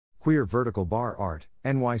Queer Vertical Bar Art,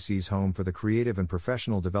 NYC's home for the creative and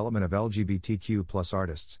professional development of LGBTQ+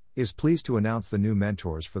 artists, is pleased to announce the new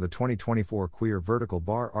mentors for the 2024 Queer Vertical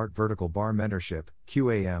Bar Art Vertical Bar Mentorship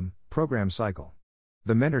 (QAM) program cycle.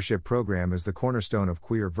 The mentorship program is the cornerstone of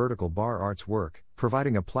Queer Vertical Bar Art's work,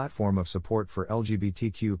 providing a platform of support for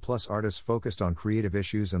LGBTQ+ artists focused on creative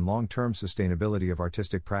issues and long-term sustainability of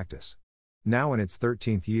artistic practice. Now in its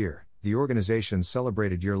 13th year, the organization's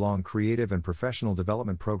celebrated year-long creative and professional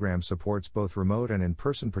development program supports both remote and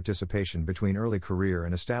in-person participation between early career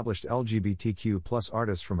and established LGBTQ+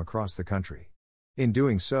 artists from across the country. In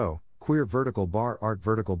doing so, Queer Vertical Bar Art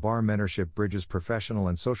Vertical Bar Mentorship bridges professional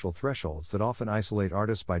and social thresholds that often isolate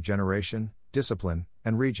artists by generation, discipline,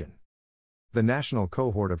 and region. The national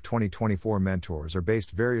cohort of 2024 mentors are based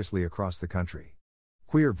variously across the country.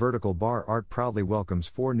 Queer Vertical Bar Art proudly welcomes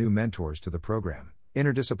 4 new mentors to the program: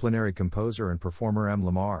 interdisciplinary composer and performer M.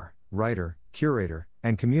 Lamar, writer, curator,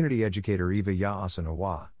 and community educator Eva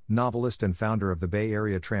Yaasanawa, novelist and founder of the Bay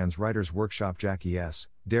Area Trans Writers Workshop Jackie S.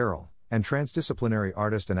 Darrell, and transdisciplinary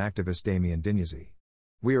artist and activist Damien Dinyazi.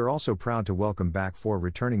 We are also proud to welcome back 4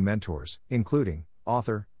 returning mentors, including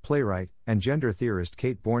author, playwright, and gender theorist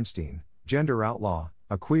Kate Bornstein, gender outlaw,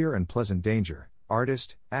 a queer and pleasant danger,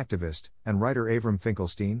 artist, activist, and writer Avram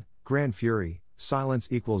Finkelstein, Grand Fury, Silence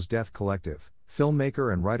Equals Death Collective,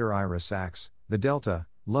 filmmaker and writer Ira Sachs, The Delta,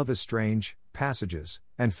 Love is Strange, Passages,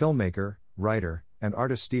 and filmmaker, writer, and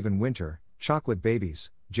artist Stephen Winter, Chocolate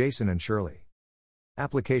Babies, Jason and Shirley.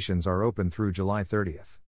 Applications are open through July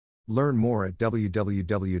 30th. Learn more at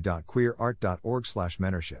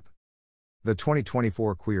www.queerart.org/mentorship. The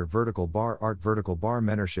 2024 Queer Vertical Bar Art Vertical Bar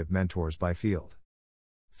Mentorship Mentors by Field.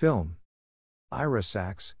 Film. Ira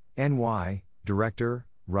Sachs, NY, director,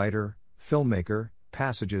 writer, filmmaker,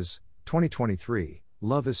 Passages, 2023,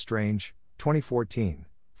 Love is Strange, 2014,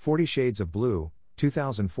 40 Shades of Blue,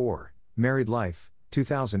 2004, Married Life,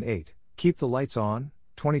 2008, Keep the Lights On,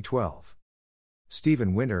 2012.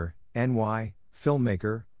 Stephen Winter, NY,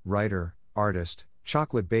 filmmaker, writer, artist,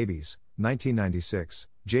 Chocolate Babies, 1996,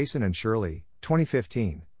 Jason and Shirley,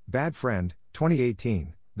 2015, Bad Friend,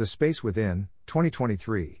 2018, The Space Within,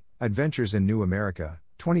 2023, Adventures in New America,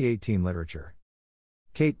 2018 Literature.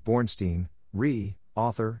 Kate Bornstein,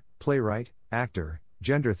 author, playwright, actor,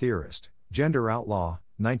 gender theorist, gender outlaw,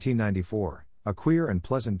 1994, A Queer and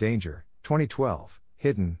Pleasant Danger, 2012,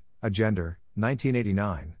 Hidden, A Gender,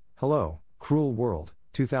 1989, Hello, Cruel World,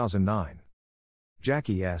 2009.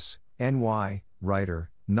 Jackie S., NY,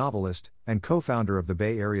 writer, novelist, and co-founder of the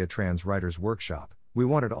Bay Area Trans Writers Workshop, We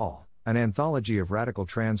Want It All, an anthology of radical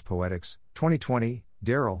trans poetics, 2020,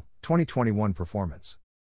 Darrell, 2021 performance.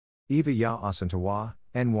 Eva Yaasanawa,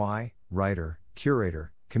 NY, writer,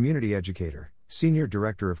 curator, community educator, senior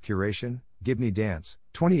director of curation, Gibney Dance,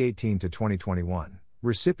 2018 to 2021,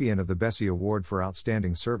 recipient of the Bessie Award for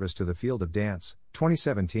Outstanding Service to the Field of Dance,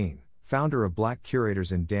 2017, founder of Black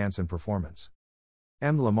Curators in Dance and Performance.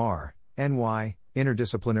 M. Lamar, NY,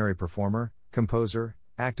 interdisciplinary performer, composer,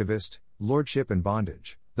 activist, Lordship and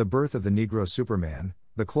Bondage, The Birth of the Negro Superman,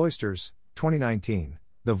 The Cloisters, 2019,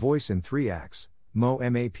 The Voice in 3 Acts, Mo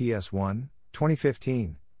Maps 1,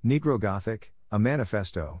 2015, Negro Gothic, A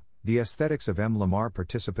Manifesto, The Aesthetics of M. Lamar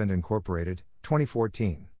Participant Incorporated,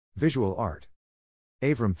 2014, Visual Art.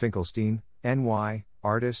 Avram Finkelstein, NY,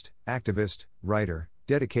 artist, activist, writer,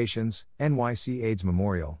 dedications, NYC AIDS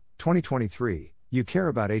Memorial, 2023, You Care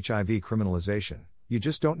About HIV Criminalization, You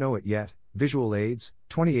Just Don't Know It Yet, Visual AIDS,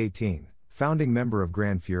 2018, founding member of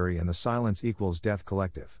Grand Fury and the Silence Equals Death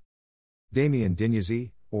Collective. Damien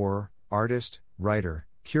Dinyazi, artist, writer,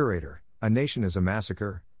 curator, A Nation is a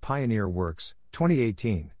Massacre, Pioneer Works,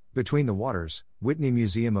 2018, Between the Waters, Whitney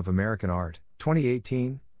Museum of American Art,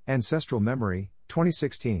 2018, Ancestral Memory,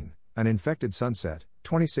 2016, An Infected Sunset,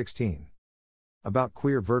 2016. About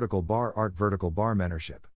Queer Vertical Bar Art Vertical Bar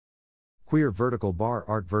Mentorship. Queer Vertical Bar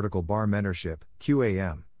Art Vertical Bar Mentorship,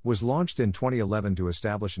 QAM, was launched in 2011 to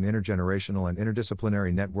establish an intergenerational and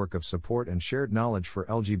interdisciplinary network of support and shared knowledge for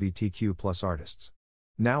LGBTQ+ artists.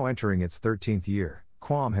 Now entering its 13th year,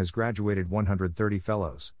 QAM has graduated 130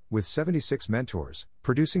 fellows, with 76 mentors,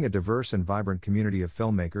 producing a diverse and vibrant community of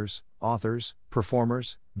filmmakers, authors,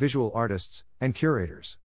 performers, visual artists, and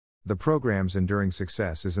curators. The program's enduring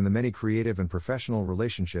success is in the many creative and professional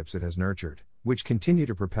relationships it has nurtured, which continue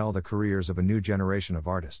to propel the careers of a new generation of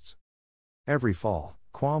artists. Every fall,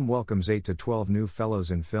 QAM welcomes 8 to 12 new fellows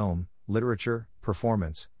in film, literature,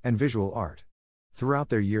 performance, and visual art. Throughout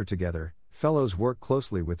their year together, fellows work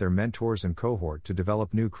closely with their mentors and cohort to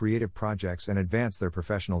develop new creative projects and advance their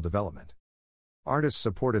professional development. Artists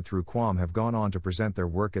supported through QAM have gone on to present their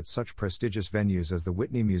work at such prestigious venues as the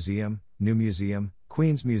Whitney Museum, New Museum,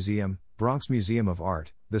 Queens Museum, Bronx Museum of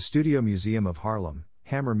Art, the Studio Museum of Harlem,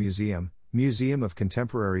 Hammer Museum, Museum of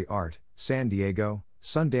Contemporary Art, San Diego,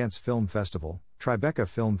 Sundance Film Festival, Tribeca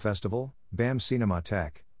Film Festival, BAM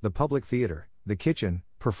Cinematheque, the Public Theater, The Kitchen,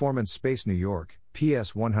 Performance Space New York,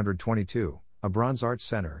 PS 122, a Bronze Arts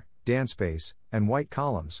Center, Dance Space, and White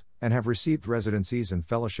Columns, and have received residencies and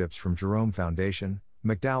fellowships from Jerome Foundation,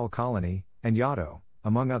 MacDowell Colony, and Yaddo,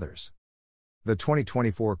 among others. The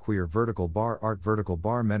 2024 Queer Vertical Bar Art Vertical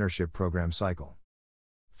Bar Mentorship Program Cycle.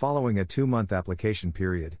 Following a 2-month application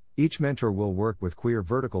period, each mentor will work with Queer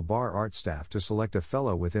Vertical Bar Art staff to select a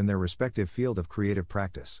fellow within their respective field of creative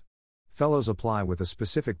practice. Fellows apply with a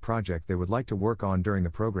specific project they would like to work on during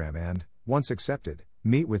the program and, once accepted,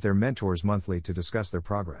 meet with their mentors monthly to discuss their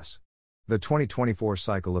progress. The 2024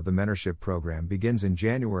 cycle of the mentorship program begins in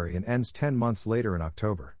January and ends 10 months later in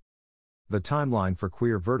October. The timeline for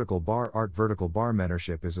Queer Vertical Bar Art Vertical Bar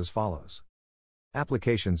Mentorship is as follows.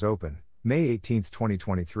 Applications open, May 18,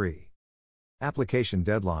 2023. Application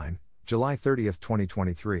deadline, July 30,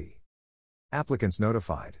 2023. Applicants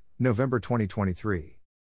notified, November 2023.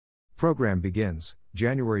 Program begins,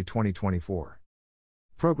 January 2024.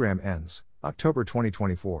 Program ends, October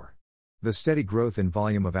 2024. The steady growth in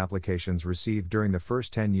volume of applications received during the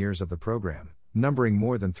first 10 years of the program, numbering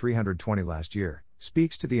more than 320 last year,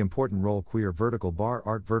 speaks to the important role Queer Vertical Bar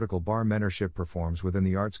Art Vertical Bar Mentorship performs within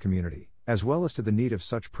the arts community, as well as to the need of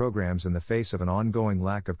such programs in the face of an ongoing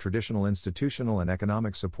lack of traditional institutional and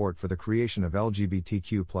economic support for the creation of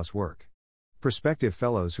LGBTQ+ work. Prospective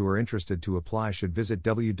fellows who are interested to apply should visit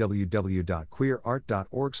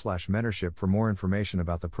www.queerart.org/mentorship for more information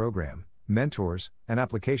about the program, mentors, and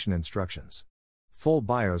application instructions. Full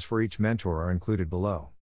bios for each mentor are included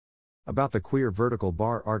below. About the Queer Vertical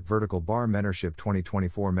Bar Art Vertical Bar Mentorship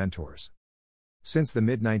 2024 mentors. Since the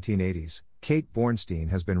mid-1980s, Kate Bornstein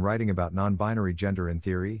has been writing about non-binary gender in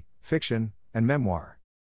theory, fiction, and memoir.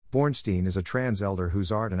 Bornstein is a trans elder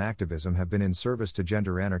whose art and activism have been in service to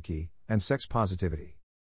gender anarchy and sex positivity.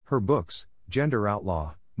 Her books, Gender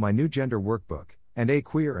Outlaw, My New Gender Workbook, and A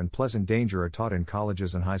Queer and Pleasant Danger are taught in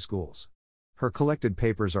colleges and high schools. Her collected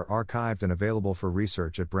papers are archived and available for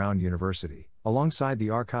research at Brown University, alongside the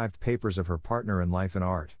archived papers of her partner in life and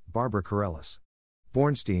art, Barbara Corellis.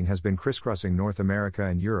 Bornstein has been crisscrossing North America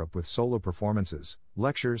and Europe with solo performances,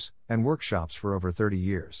 lectures, and workshops for over 30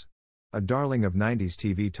 years. A darling of 90s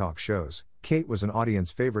TV talk shows, Kate was an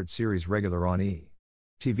audience favorite series regular on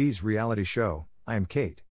TV's reality show, I Am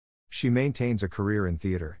Kate. She maintains a career in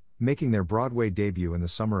theater, making their Broadway debut in the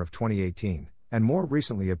summer of 2018, and more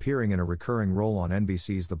recently appearing in a recurring role on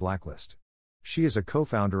NBC's The Blacklist. She is a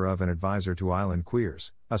co-founder of and advisor to Island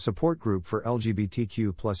Queers, a support group for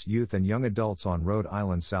LGBTQ+ youth and young adults on Rhode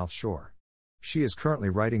Island's South Shore. She is currently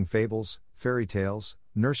writing fables, fairy tales,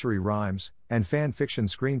 nursery rhymes, and fan fiction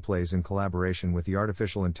screenplays in collaboration with the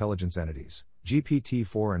artificial intelligence entities,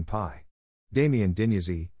 GPT-4 and Pi. Damien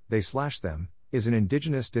Dinyazi, They/Them, is an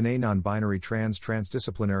indigenous Dene non-binary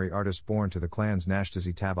transdisciplinary artist born to the clans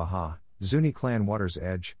Nashtazi Tabaha, Zuni Clan Water's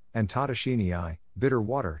Edge, and Tatashini I, Bitter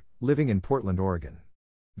Water, living in Portland, Oregon.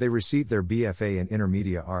 They received their BFA in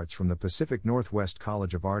Intermedia Arts from the Pacific Northwest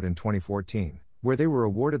College of Art in 2014, where they were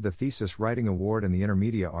awarded the Thesis Writing Award and the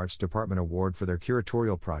Intermedia Arts Department Award for their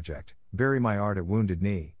curatorial project, Bury My Art at Wounded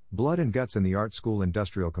Knee, Blood and Guts in the Art School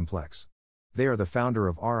Industrial Complex. They are the founder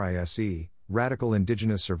of RISE, Radical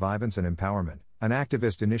Indigenous Survivance and Empowerment, an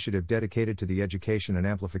activist initiative dedicated to the education and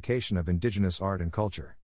amplification of Indigenous art and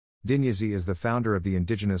culture. Dinyazi is the founder of the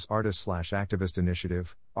Indigenous Artist/Activist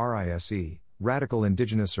Initiative, RISE, Radical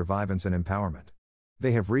Indigenous Survivance and Empowerment.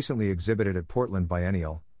 They have recently exhibited at Portland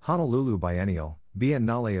Biennial, Honolulu Biennial,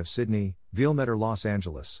 Biennale of Sydney, Vielmetter Los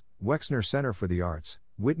Angeles, Wexner Center for the Arts,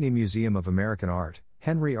 Whitney Museum of American Art,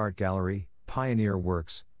 Henry Art Gallery, Pioneer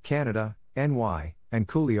Works, Canada, NY, and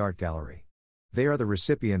Cooley Art Gallery. They are the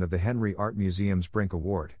recipient of the Henry Art Museum's Brink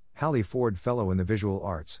Award, Hallie Ford Fellow in the Visual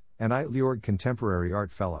Arts, and Eitliorg Contemporary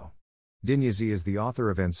Art Fellow. Dinyazi is the author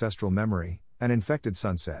of Ancestral Memory, An Infected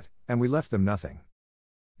Sunset, and We Left Them Nothing.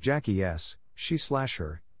 Jackie S.,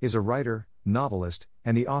 She/Her, is a writer, novelist,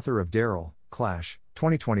 and the author of Daryl, Clash,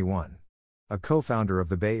 2021. A co-founder of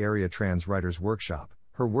the Bay Area Trans Writers Workshop,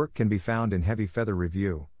 her work can be found in Heavy Feather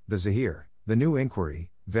Review, The Zahir, The New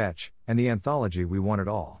Inquiry, Vetch, and the anthology We Want It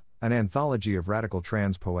All, an anthology of radical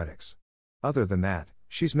trans poetics. Other than that,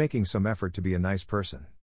 she's making some effort to be a nice person.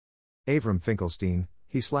 Avram Finkelstein,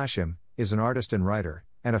 he/him, is an artist and writer,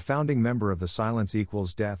 and a founding member of the Silence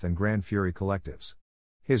Equals Death and Grand Fury collectives.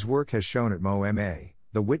 His work has shown at MoMA,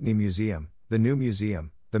 the Whitney Museum, the New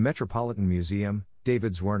Museum, the Metropolitan Museum,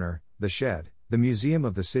 David Zwirner, the Shed, the Museum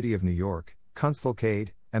of the City of New York,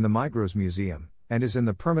 Kunstelkade, and the Migros Museum, and is in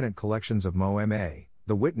the permanent collections of MoMA,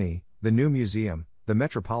 the Whitney, the New Museum, the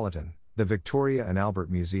Metropolitan, the Victoria and Albert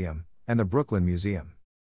Museum, and the Brooklyn Museum.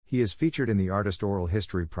 He is featured in the Artist Oral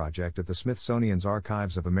History Project at the Smithsonian's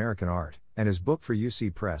Archives of American Art, and his book for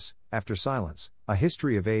UC Press, After Silence, A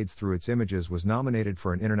History of AIDS Through Its Images was nominated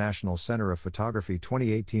for an International Center of Photography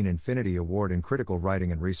 2018 Infinity Award in Critical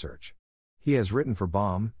Writing and Research. He has written for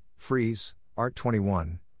Bomb, Frieze, Art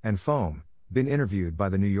 21, and Foam, been interviewed by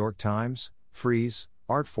the New York Times, Frieze,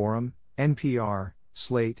 Art Forum, NPR,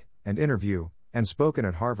 Slate, and Interview, and spoken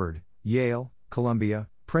at Harvard, Yale, Columbia,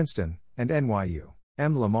 Princeton, and NYU.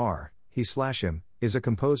 M. Lamar, he/him, is a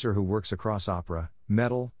composer who works across opera,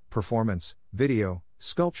 metal, performance, video,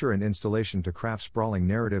 sculpture and installation to craft sprawling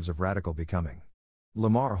narratives of radical becoming.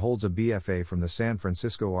 Lamar holds a BFA from the San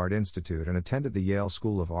Francisco Art Institute and attended the Yale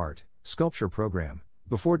School of Art, Sculpture program,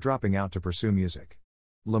 before dropping out to pursue music.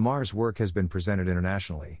 Lamar's work has been presented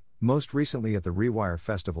internationally, most recently at the Rewire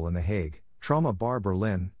Festival in The Hague, Trauma Bar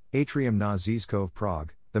Berlin, Atrium na Zizkove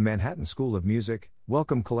Prague, the Manhattan School of Music,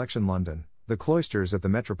 Welcome Collection London, the Cloisters at the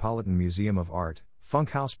Metropolitan Museum of Art,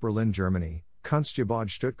 Funkhaus Berlin Germany, Kunstgebäude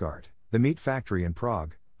Stuttgart, the Meat Factory in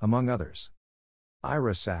Prague, among others.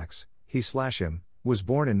 Ira Sachs, he/him, was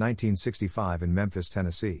born in 1965 in Memphis,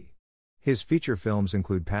 Tennessee. His feature films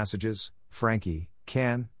include Passages, Frankie,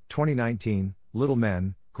 Cannes, 2019, Little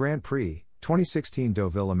Men, Grand Prix, 2016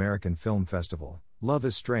 Deauville American Film Festival, Love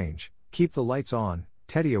is Strange, Keep the Lights On,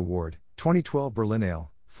 Teddy Award, 2012 Berlinale,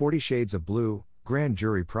 40 Shades of Blue, Grand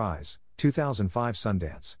Jury Prize, 2005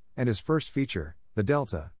 Sundance, and his first feature, The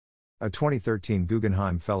Delta. A 2013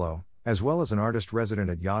 Guggenheim Fellow, as well as an artist resident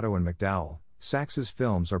at Yaddo and McDowell, Sachs's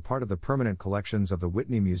films are part of the permanent collections of the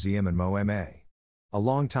Whitney Museum and MoMA. A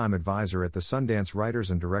longtime advisor at the Sundance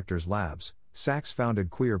Writers and Directors Labs, Sachs founded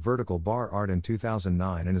Queer Vertical Bar Art in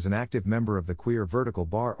 2009 and is an active member of the Queer Vertical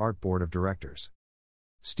Bar Art Board of Directors.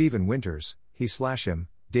 Stephen Winters, he/him,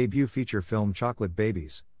 debut feature film Chocolate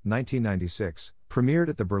Babies, 1996, premiered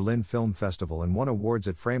at the Berlin Film Festival and won awards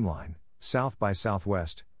at Frameline, South by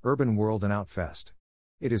Southwest, Urban World and Outfest.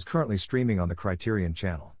 It is currently streaming on the Criterion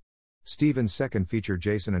Channel. Stephen's second feature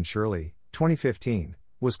Jason and Shirley, 2015,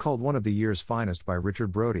 was called one of the year's finest by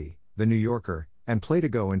Richard Brody, The New Yorker, and Play to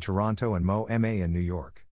Go in Toronto and MoMA in New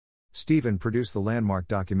York. Stephen produced the landmark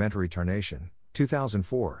documentary Tarnation,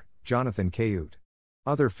 2004, Jonathan Kayut.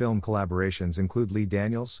 Other film collaborations include Lee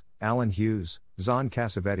Daniels, Alan Hughes, Zon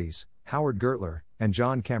Cassavetes, Howard Gertler, and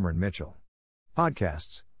John Cameron Mitchell.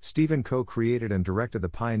 Podcasts. Stephen co-created and directed the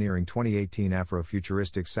pioneering 2018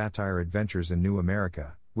 Afrofuturistic satire Adventures in New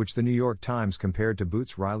America, which the New York Times compared to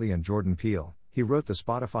Boots Riley and Jordan Peele. He wrote the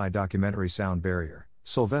Spotify documentary Sound Barrier.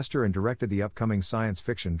 Sylvester and directed the upcoming science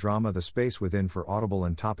fiction drama The Space Within for Audible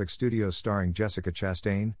and Topic Studios starring Jessica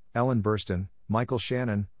Chastain, Ellen Burstyn, Michael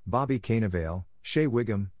Shannon, Bobby Canavale, Shea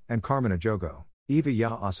Wiggum, and Carmen Ejogo. Eva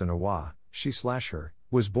Ya Asanawa, she/her,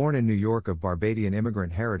 was born in New York of Barbadian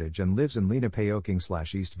immigrant heritage and lives in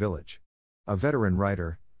Lenapehoking/East Village. A veteran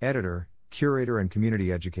writer, editor, curator and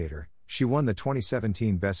community educator, she won the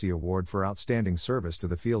 2017 Bessie Award for Outstanding Service to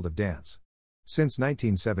the Field of Dance. Since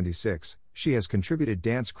 1976, she has contributed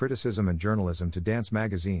dance criticism and journalism to Dance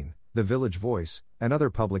Magazine, The Village Voice, and other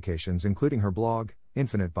publications including her blog,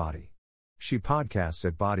 Infinite Body. She podcasts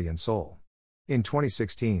at Body and Soul. In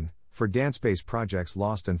 2016, for dance-based projects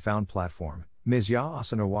Lost and Found platform, Ms. Ya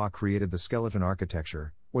Asanawa created The Skeleton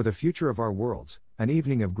Architecture, or The Future of Our Worlds, an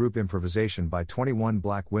evening of group improvisation by 21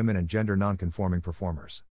 Black women and gender non-conforming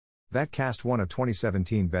performers. That cast won a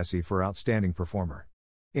 2017 Bessie for Outstanding Performer.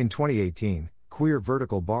 In 2018, Queer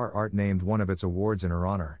Vertical Bar Art named one of its awards in her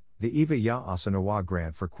honor, the Eva Ya Asanawa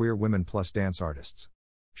Grant for Queer Women Plus Dance Artists.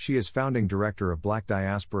 She is founding director of Black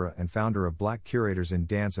Diaspora and founder of Black Curators in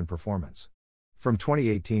Dance and Performance. From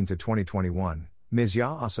 2018 to 2021, Ms.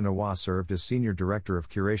 Ya Asanawa served as Senior Director of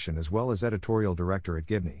Curation as well as Editorial Director at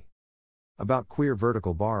Gibney. About Queer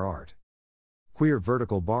Vertical Bar Art. Queer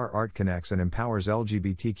Vertical Bar Art connects and empowers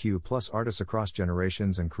LGBTQ+ artists across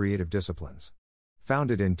generations and creative disciplines.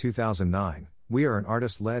 Founded in 2009, we are an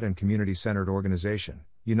artist-led and community-centered organization,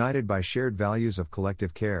 united by shared values of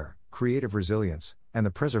collective care, creative resilience, and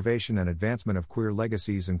the preservation and advancement of queer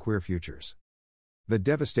legacies and queer futures. The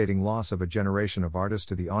devastating loss of a generation of artists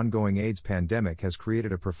to the ongoing AIDS pandemic has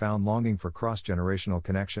created a profound longing for cross-generational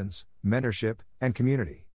connections, mentorship, and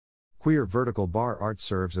community. Queer Vertical Bar Art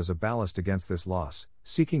serves as a ballast against this loss,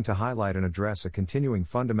 seeking to highlight and address a continuing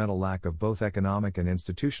fundamental lack of both economic and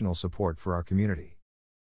institutional support for our community.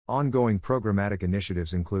 Ongoing programmatic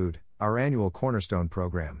initiatives include our annual Cornerstone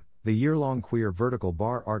program, the year-long Queer Vertical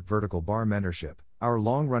Bar Art Vertical Bar Mentorship, our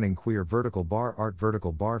long-running Queer Vertical Bar Art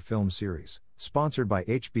Vertical Bar film series, sponsored by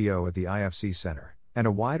HBO at the IFC Center, and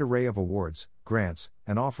a wide array of awards, grants,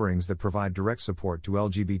 and offerings that provide direct support to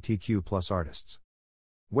LGBTQ+ artists.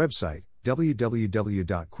 Website,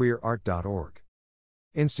 www.queerart.org.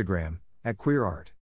 Instagram, @queerart.